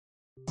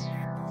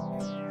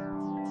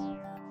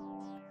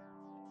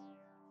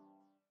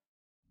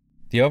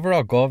The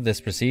overall goal of this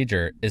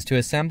procedure is to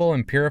assemble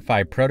and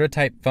purify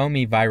prototype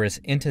Foamy virus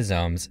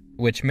Intasomes,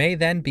 which may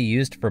then be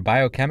used for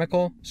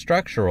biochemical,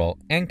 structural,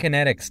 and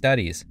kinetic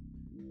studies.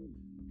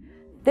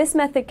 This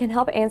method can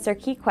help answer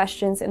key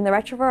questions in the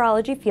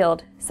retrovirology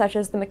field, such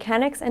as the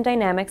mechanics and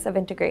dynamics of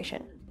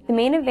integration. The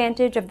main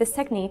advantage of this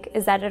technique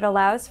is that it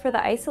allows for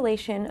the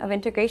isolation of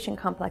integration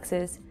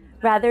complexes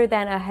rather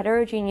than a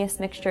heterogeneous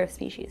mixture of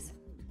species.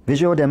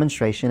 Visual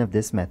demonstration of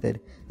this method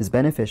is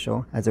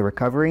beneficial as the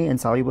recovery and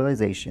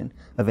solubilization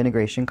of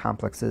integration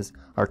complexes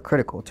are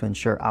critical to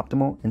ensure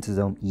optimal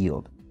intasome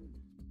yield.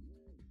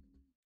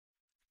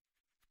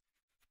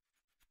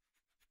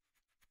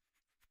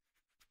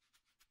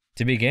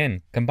 To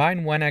begin,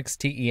 combine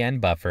 1x-TEN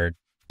buffer,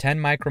 10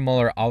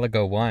 micromolar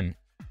oligo 1,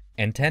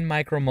 and 10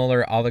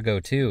 micromolar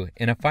oligo 2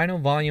 in a final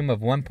volume of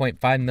 1.5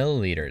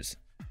 milliliters.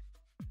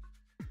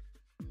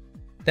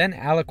 Then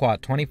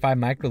aliquot 25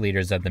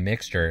 microliters of the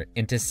mixture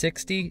into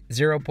 60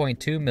 0.2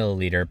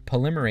 milliliter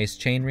polymerase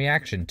chain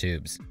reaction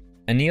tubes.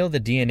 Anneal the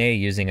DNA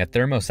using a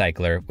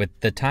thermocycler with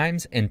the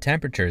times and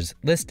temperatures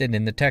listed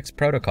in the text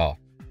protocol.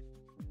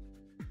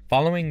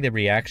 Following the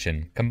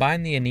reaction,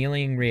 combine the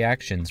annealing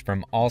reactions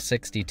from all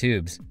 60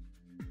 tubes.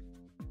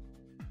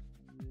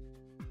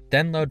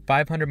 Then load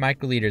 500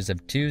 microliters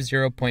of two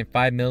 0.5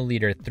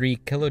 milliliter 3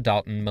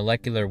 kilodalton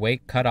molecular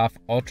weight cutoff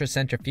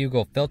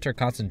ultracentrifugal filter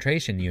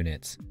concentration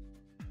units.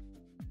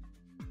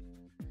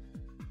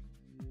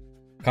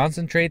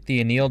 Concentrate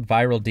the annealed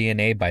viral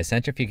DNA by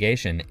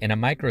centrifugation in a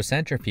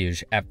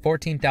microcentrifuge at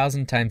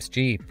 14,000 times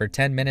G for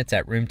 10 minutes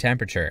at room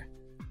temperature.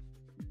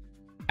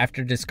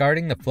 After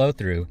discarding the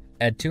flow-through,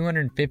 add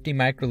 250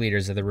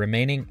 microliters of the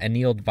remaining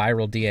annealed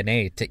viral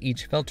DNA to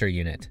each filter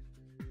unit.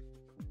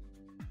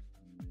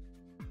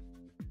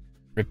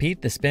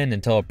 Repeat the spin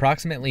until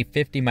approximately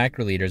 50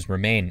 microliters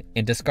remain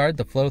and discard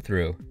the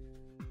flow-through.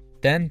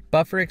 Then,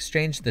 buffer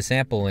exchange the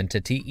sample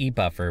into TE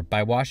buffer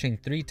by washing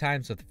 3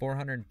 times with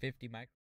 450 microliters.